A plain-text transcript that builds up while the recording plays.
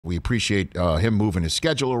We appreciate him moving his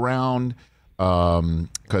schedule around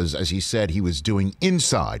because, as he said, he was doing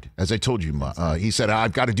inside. As I told you, he said,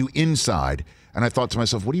 I've got to do inside. And I thought to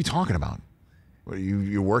myself, what are you talking about? What,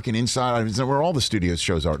 you're working inside? Is that where all the studio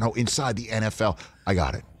shows are? No, inside the NFL. I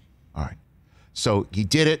got it. All right. So he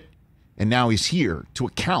did it, and now he's here to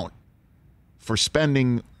account for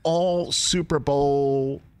spending all Super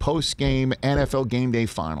Bowl post-game NFL game day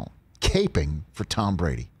final caping for Tom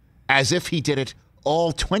Brady, as if he did it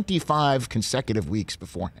all 25 consecutive weeks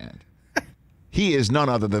beforehand. He is none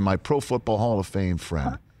other than my Pro Football Hall of Fame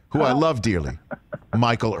friend, who I love dearly,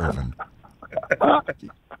 Michael Irvin.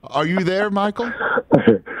 Are you there, Michael?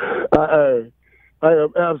 I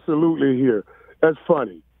am absolutely here. That's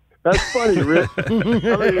funny. That's funny, Rich.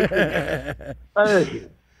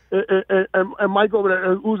 And Mike over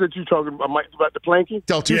there, who's that you talking about? Mike, about the planking?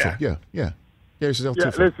 Del Tufo, yeah. There's Del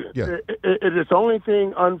Tufo. Listen, it's the only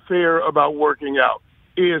thing unfair about working out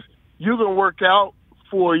is you can work out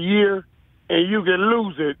for a year and you can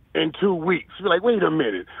lose it in 2 weeks. You're like, wait a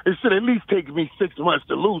minute. It should at least take me 6 months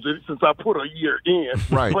to lose it since I put a year in.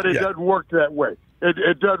 Right. But it doesn't work that way.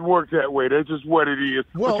 It doesn't work that way. That's just what it is.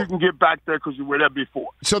 Well, but you can get back there because you were there before.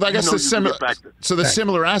 So I guess the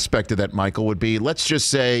similar aspect of that, Michael, would be, let's just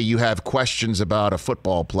say you have questions about a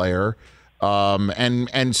football player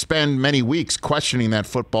and spend many weeks questioning that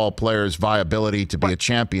football player's viability to be a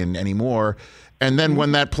champion anymore. And then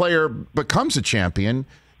when that player becomes a champion,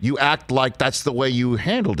 you act like that's the way you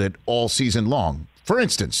handled it all season long. For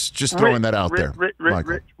instance, just throwing that out there.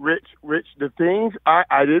 Rich, the things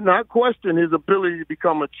I did not question his ability to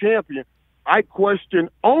become a champion. I questioned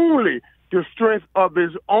only the strength of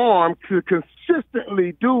his arm to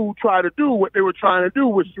consistently try to do what they were trying to do,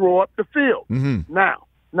 was throw up the field. Mm-hmm. Now,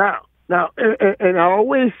 and I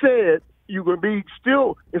always said, you can be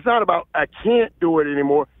still, it's not about I can't do it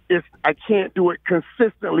anymore. It's I can't do it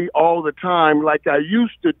consistently all the time like I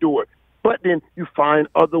used to do it. But then you find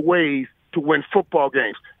other ways to win football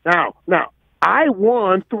games. Now, I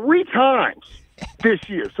won 3 times this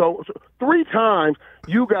year. So 3 times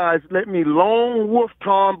you guys let me lone wolf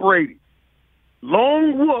Tom Brady.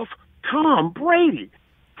 Lone wolf Tom Brady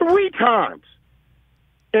 3 times.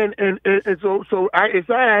 And so I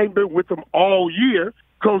ain't been with them all year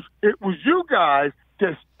because it was you guys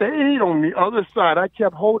that stayed on the other side. I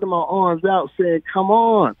kept holding my arms out saying, come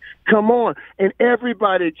on. And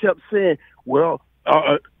everybody kept saying, well,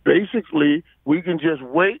 basically, we can just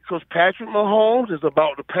wait because Patrick Mahomes is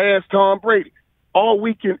about to pass Tom Brady. All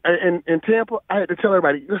weekend in Tampa, I had to tell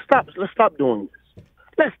everybody, let's stop doing this.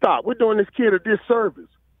 Let's stop. We're doing this kid a disservice.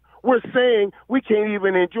 We're saying we can't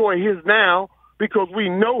even enjoy his now because we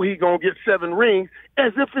know he's going to get 7 rings,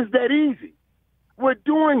 as if it's that easy. We're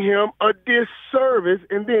doing him a disservice,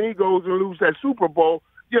 and then he goes and loses that Super Bowl.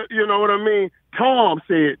 You know what I mean? Tom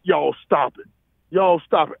said, y'all stop it.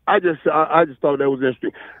 I just thought that was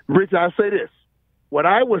interesting. Rich, I say this. What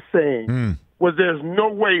I was saying was there's no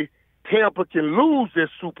way Tampa can lose this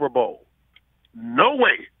Super Bowl. No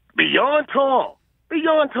way. Beyond Tom.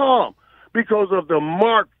 Because of the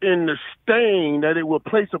mark and the stain that it will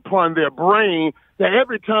place upon their brain that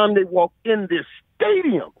every time they walk in this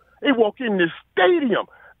stadium, they'll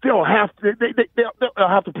have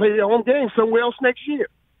to play their home game somewhere else next year.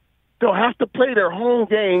 They'll have to play their home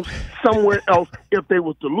game somewhere else if they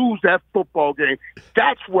were to lose that football game.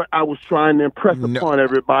 That's what I was trying to impress upon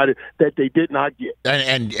everybody that they did not get.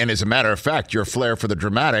 And as a matter of fact, your flair for the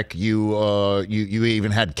dramatic, you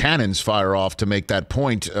even had cannons fire off to make that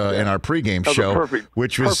point in our pregame show,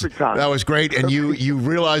 which was that was great. And you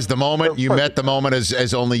realized the moment, you met the moment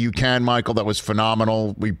as only you can, Michael. That was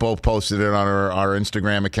phenomenal. We both posted it on our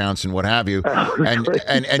Instagram accounts and what have you.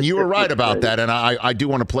 And you were right about that. And I do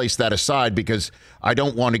want to place that aside because I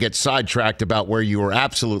don't want to get sidetracked about where you were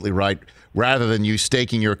absolutely right, rather than you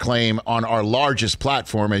staking your claim on our largest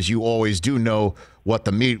platform, as you always do know what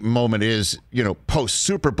the moment is, post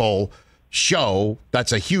Super Bowl show.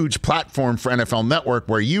 That's a huge platform for NFL Network,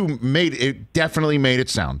 where you definitely made it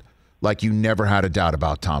sound like you never had a doubt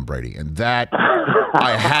about Tom Brady. And that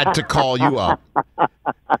I had to call you up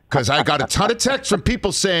because I got a ton of texts from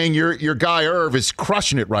people saying your guy Irv is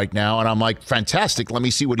crushing it right now. And I'm like, fantastic. Let me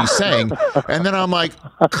see what he's saying. And then I'm like,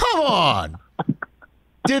 come on.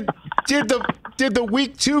 Did the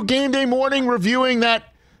week 2 game day morning reviewing that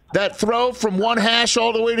throw from one hash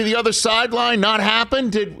all the way to the other sideline not happen?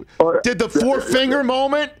 Did the 4-finger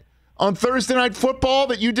moment on Thursday Night Football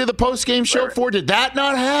that you did the post-game show for, did that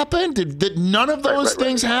not happen? Did none of those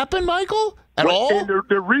things happen, Michael, at all? And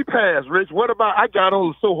the repass, Rich, what about, I got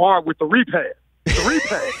on so hard with the repass.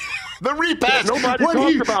 The repass. Nobody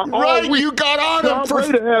talked about all week. You got on him Tom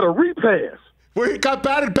Brady had a repass. where he got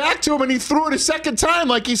batted back to him and he threw it a second time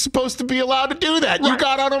like he's supposed to be allowed to do that. Right. You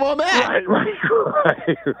got on him on that. Right.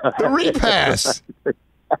 The repass.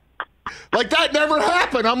 Like that never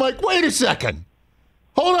happened. I'm like, wait a second.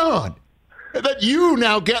 Hold on. That you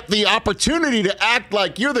now get the opportunity to act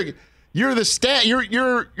like you're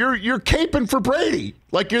caping for Brady,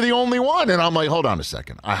 like you're the only one. And I'm like, hold on a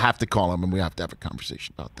second. I have to call him and we have to have a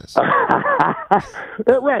conversation about this.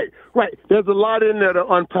 Right. There's a lot in there to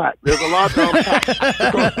unpack. There's a lot to unpack.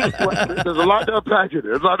 There's a lot to unpack in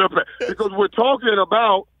there. Because we're talking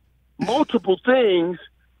about multiple things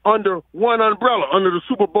under one umbrella, under the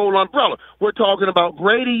Super Bowl umbrella. We're talking about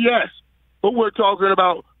Brady, yes, but we're talking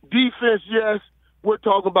about defense, yes. We're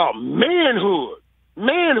talking about manhood.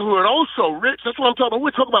 Manhood also, Rich. That's what I'm talking about. We're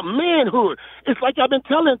talking about manhood. It's like I've been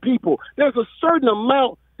telling people, there's a certain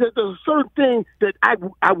amount, there's a certain thing that I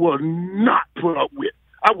will not put up with.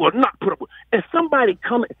 I will not put up with. And somebody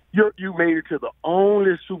coming, you made it to the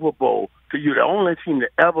only Super Bowl, you're the only team to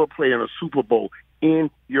ever play in a Super Bowl in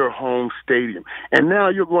your home stadium. And now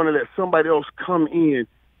you're going to let somebody else come in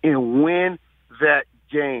and win that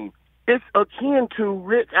game. It's akin to,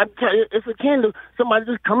 Rich, I tell you, it's akin to somebody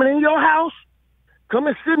just coming in your house,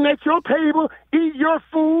 coming sitting at your table, eat your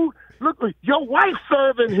food. Look, your wife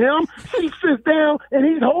serving him. She sits down and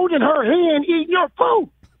he's holding her hand, eating your food.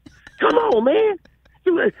 Come on, man.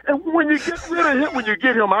 And when you get rid of him, when you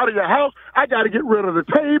get him out of your house, I got to get rid of the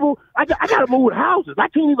table. I got to move houses. I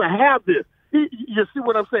can't even have this. You see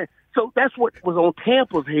what I'm saying? So that's what was on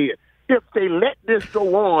Tampa's head. If they let this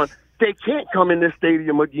go on, they can't come in this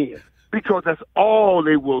stadium again because that's all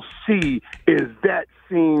they will see is that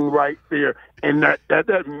scene right there. And that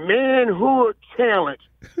manhood challenge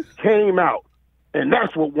came out, and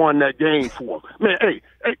that's what won that game for him. Man, hey,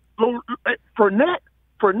 Fournette,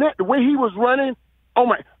 the way he was running,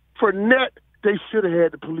 Fournette, they should have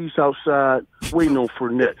had the police outside waiting on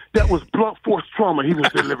Fournette. That was blunt force trauma he was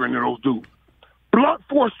delivering to those dudes. Blunt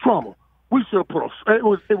force trauma. We should have put it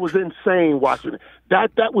was insane watching it.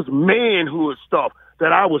 That was manhood stuff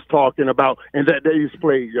that I was talking about and that they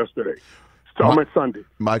displayed yesterday. Sunday.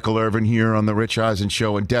 Michael Irvin here on the Rich Eisen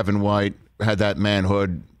Show, and Devin White had that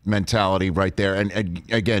manhood mentality right there. And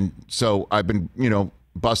again, so I've been,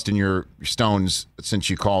 busting your stones since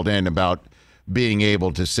you called in about being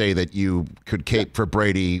able to say that you could cape for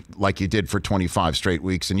Brady like you did for 25 straight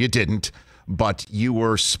weeks, and you didn't. But you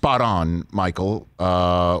were spot on, Michael,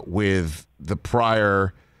 with the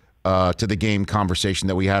prior to the game conversation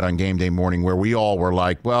that we had on game day morning where we all were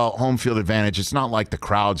like, well, home field advantage, it's not like the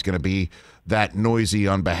crowd's going to be that noisy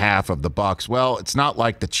on behalf of the Bucs. Well, it's not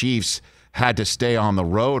like the Chiefs had to stay on the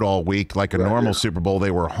road all week like a normal Super Bowl. They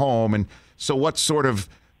were home. And so what sort of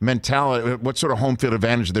mentality, what sort of home field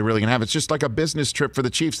advantage are they really going to have? It's just like a business trip for the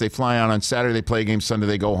Chiefs. They fly out on Saturday, they play a game Sunday,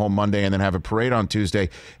 they go home Monday, and then have a parade on Tuesday.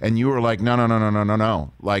 And you were like,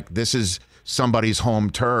 no. Like, this is somebody's home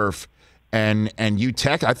turf. And you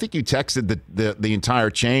I think you texted the entire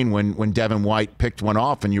chain when Devin White picked one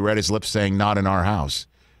off, and you read his lips saying, "Not in our house."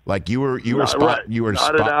 Like you were spot.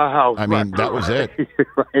 Not in our house. I mean, that was it.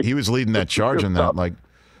 Right. He was leading that charge in that,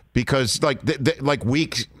 because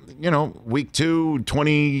week 2,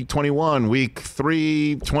 2021, week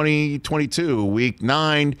 3, 2022, week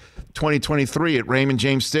 9, 2023 at Raymond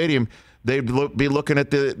James Stadium. They'd be looking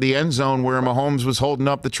at the end zone where Mahomes was holding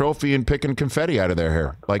up the trophy and picking confetti out of their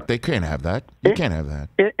hair. Like, they can't have that. You can't have that.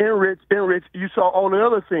 And Rich, you saw all the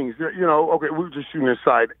other things. Okay, we were just shooting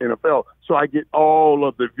inside NFL, so I get all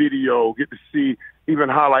of the video, get to see even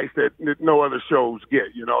highlights that no other shows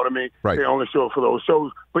get. You know what I mean? Right. They only show for those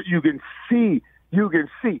shows, but you can see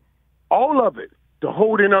all of it. The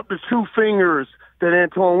holding up the two fingers that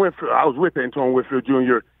Antoine Winfield, I was with Antoine Winfield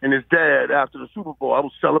Jr. and his dad after the Super Bowl. I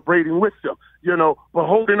was celebrating with them, but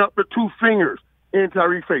holding up the two fingers in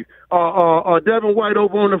Tyreek's face. Devin White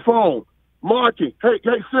over on the phone, marking, hey,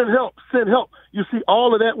 send help. You see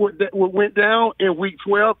all of that what went down in week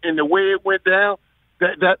 12 and the way it went down,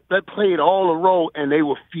 that played all a role, and they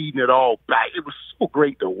were feeding it all back. It was so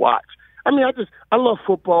great to watch. I mean, I love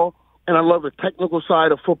football, and I love the technical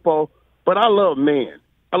side of football, but I love man.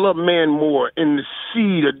 I love man more, and to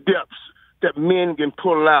see the depths that men can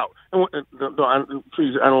pull out. And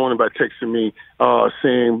please, I don't want anybody texting me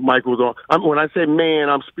saying Michael's on. When I say man,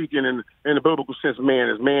 I'm speaking in the biblical sense. Man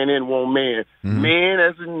is man and womb man. Mm-hmm. Man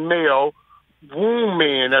as in male, womb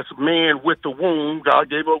man. That's man with the womb. God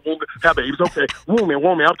gave a womb to have babies. Okay, womb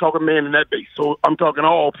man. I'm talking man in that base. So I'm talking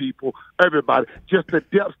all people, everybody. Just the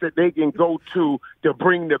depths that they can go to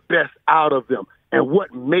bring the best out of them, and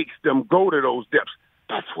what makes them go to those depths.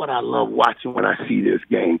 That's what I love watching when I see this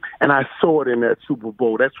game. And I saw it in that Super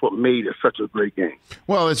Bowl. That's what made it such a great game.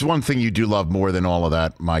 Well, it's one thing you do love more than all of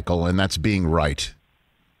that, Michael, and that's being right.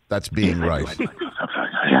 That's being right.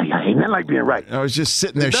 Ain't that like being right? I was just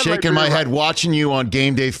sitting there shaking my head watching you on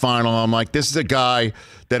Game Day Final. I'm like, this is a guy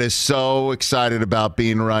that is so excited about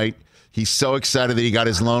being right. He's so excited that he got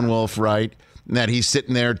his lone wolf right, and that he's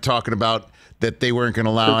sitting there talking about that they weren't going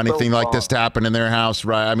to allow anything like this to happen in their house,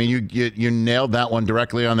 right? I mean, you nailed that one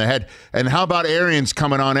directly on the head. And how about Arians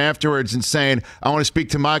coming on afterwards and saying, I want to speak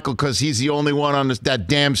to Michael because he's the only one on that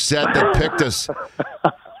damn set that picked us.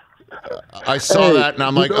 I saw that, and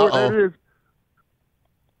I'm like, uh-oh.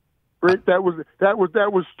 Rick, that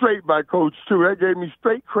was straight by Coach, too. That gave me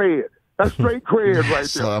straight cred. That's straight cred right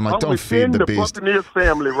there. I'm like, don't feed the beast. Buccaneers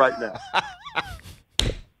family right now.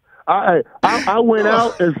 I went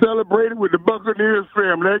out and celebrated with the Buccaneers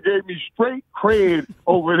family. That gave me straight cred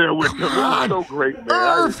over there with them. That was so great, man.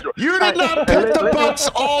 Irv, you did not pick the Bucs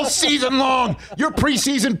all season long. Your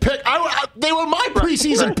preseason pick, they were my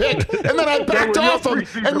preseason pick, and then I backed off them,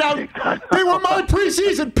 and now they were my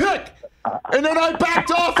preseason pick. And then I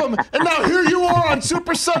backed off them, and now here you are on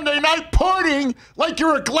Super Sunday Night partying like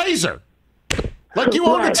you're a Glazer, like you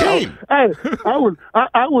own the team. Hey, I was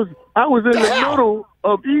in the middle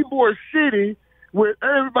of Ybor City where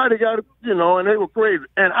everybody got, and they were crazy,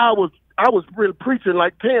 and I was really preaching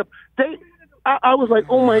like Tampa. I was like,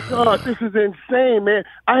 oh my God, this is insane, man.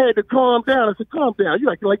 I had to calm down. I said, calm down. You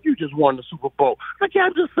like you just won the Super Bowl. Like, yeah,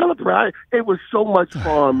 I'm just celebrating. It was so much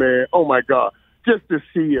fun, man. Oh my God. Just to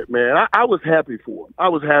see it, man. I was happy for him. I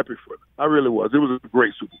was happy for him. I really was. It was a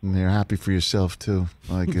great Super Bowl. And you're happy for yourself, too.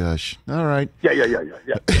 My gosh. All right. Yeah.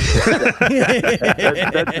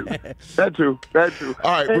 That too.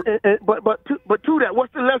 All right. But to that,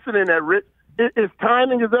 what's the lesson in that, Rich? It's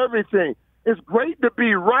timing is everything. It's great to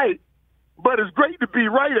be right, but it's great to be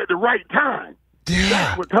right at the right time. Yeah.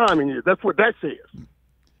 That's what timing is. That's what that says.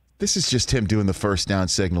 This is just him doing the first down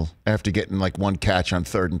signal after getting like one catch on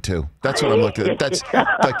 3rd and 2. That's what I'm looking at. That's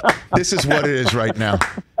like, this is what it is right now.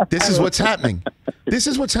 This is what's happening. This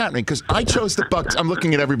is what's happening because I chose the Bucs. I'm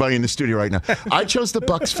looking at everybody in the studio right now. I chose the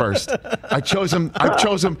Bucs first. I chose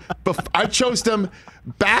them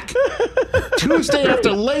back Tuesday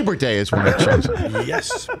after Labor Day is when I chose them.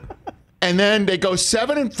 Yes. And then they go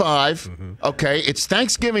 7-5. Mm-hmm. Okay, it's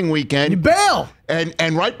Thanksgiving weekend. You bail.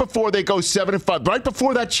 And right before they go 7-5, right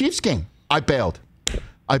before that Chiefs game, I bailed.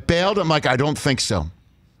 I'm like, I don't think so.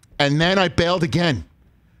 And then I bailed again.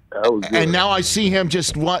 And now I see him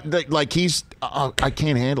just like he's. I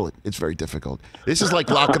can't handle it. It's very difficult. This is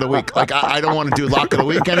like lock of the week. Like I don't want to do lock of the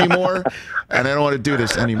week anymore, and I don't want to do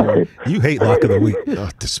this anymore. You hate lock of the week.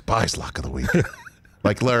 Despise lock of the week.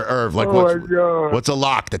 Like Irv, like what's a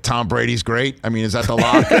lock? That Tom Brady's great? I mean, is that the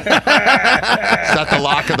lock? Is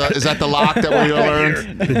that the lock that we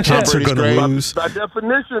learned? The Jets are going to lose. By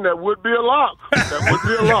definition, that would be a lock. By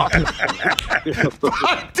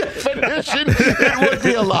definition, it would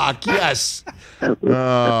be a lock. Yes.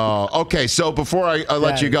 Okay. So before I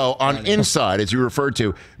let you go, on Inside, as you referred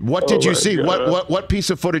to, what did you see? What piece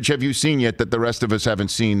of footage have you seen yet that the rest of us haven't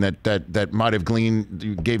seen that might have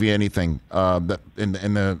gave you anything in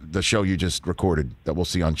the show you just recorded that we'll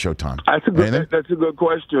see on Showtime? That's a good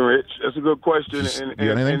question, Rich. That's a good question.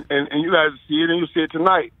 And you guys see it, and you'll see it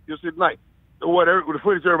tonight. You'll see it tonight. The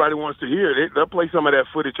footage everybody wants to hear, they'll play some of that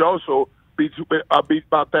footage also.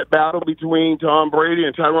 About that battle between Tom Brady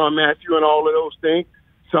and Tyron Mathieu and all of those things.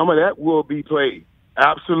 Some of that will be played.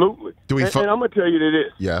 Absolutely. And I'm going to tell you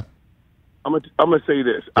this. Yeah. I'm going to say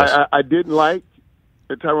this. Yes. I didn't like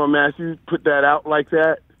that Tyron Mathieu put that out like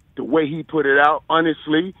that, the way he put it out,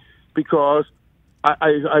 honestly, because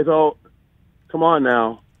I thought, come on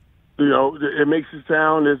now. It makes it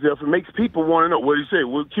sound as if it makes people want to know what he said.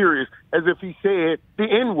 We're curious, as if he said the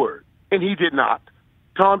N-word, and he did not.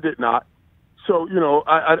 Tom did not. So,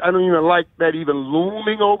 I don't even like that even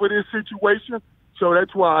looming over this situation. So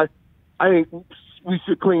that's why I think we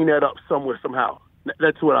should clean that up somewhere, somehow.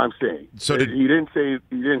 That's what I'm saying. So he didn't say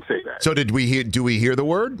that. So do we hear the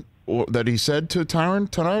word that he said to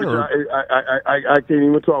Tyron tonight? Or? I can't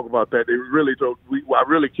even talk about that. They really don't. I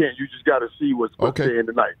really can't. You just got to see what's saying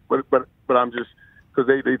tonight. But I'm just because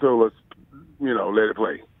they told us, let it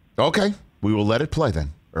play. Okay, we will let it play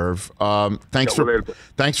then. Irv. Thanks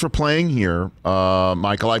for playing here,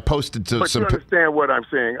 Michael. I posted to but some. But you understand what I'm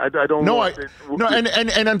saying? I don't. No,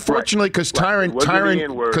 and unfortunately, because Tyron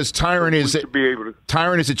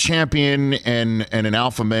is a champion and an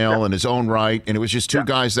alpha male in his own right, and it was just two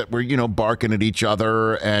guys that were barking at each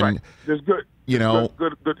other and just good.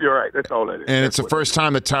 Good. You're right. That's all that is. And it's the first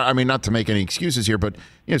time that not to make any excuses here, but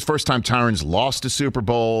it's the first time Tyron's lost a Super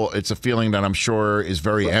Bowl. It's a feeling that I'm sure is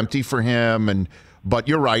very empty for him. But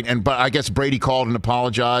you're right. But I guess Brady called and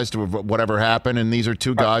apologized for whatever happened. And these are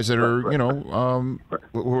two guys that are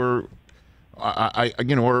who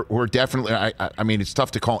are definitely. I mean, it's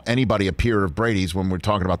tough to call anybody a peer of Brady's when we're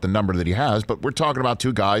talking about the number that he has. But we're talking about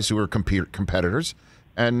two guys who are competitors,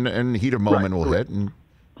 and heat of moment will hit and.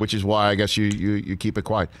 Which is why I guess you keep it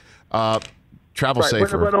quiet. Travel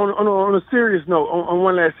safer. But on a serious note, on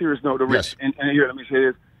one last serious note, Rich, and here, let me say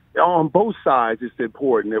this. On both sides, it's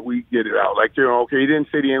important that we get it out. Like, okay, he didn't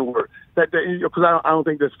say the N-word. Because I don't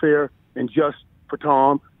think that's fair and just for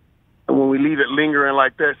Tom. And when we leave it lingering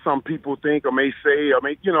like that, some people think or may say or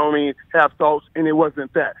may, have thoughts, and it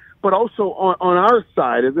wasn't that. But also on our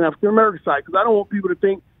side, as an African-American side, because I don't want people to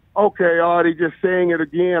think, okay, they just saying it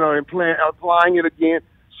again or applying it again.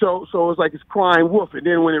 So it's like it's crying wolf. And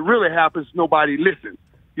then when it really happens, nobody listens.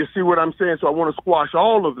 You see what I'm saying? So I want to squash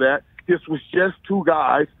all of that. This was just two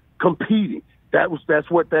guys competing. That's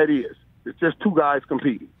what that is. It's just two guys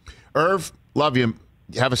competing. Irv, love you.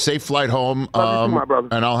 Have a safe flight home. Love you too, my brother.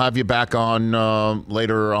 And I'll have you back on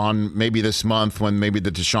later on, maybe this month when maybe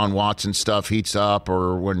the Deshaun Watson stuff heats up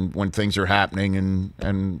or when things are happening,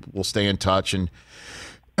 and we'll stay in touch. And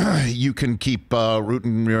you can keep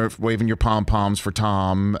waving your pom-poms for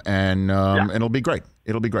Tom, and it'll be great.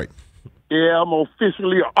 It'll be great. Yeah, I'm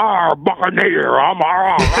officially a Buccaneer.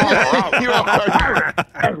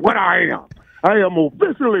 That's what I am. I am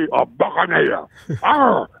officially a Buccaneer.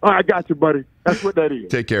 I got you, buddy. That's what that is.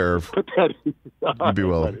 Take care, Irv. You be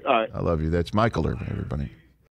well. All right. I love you. That's Michael Irvin, everybody.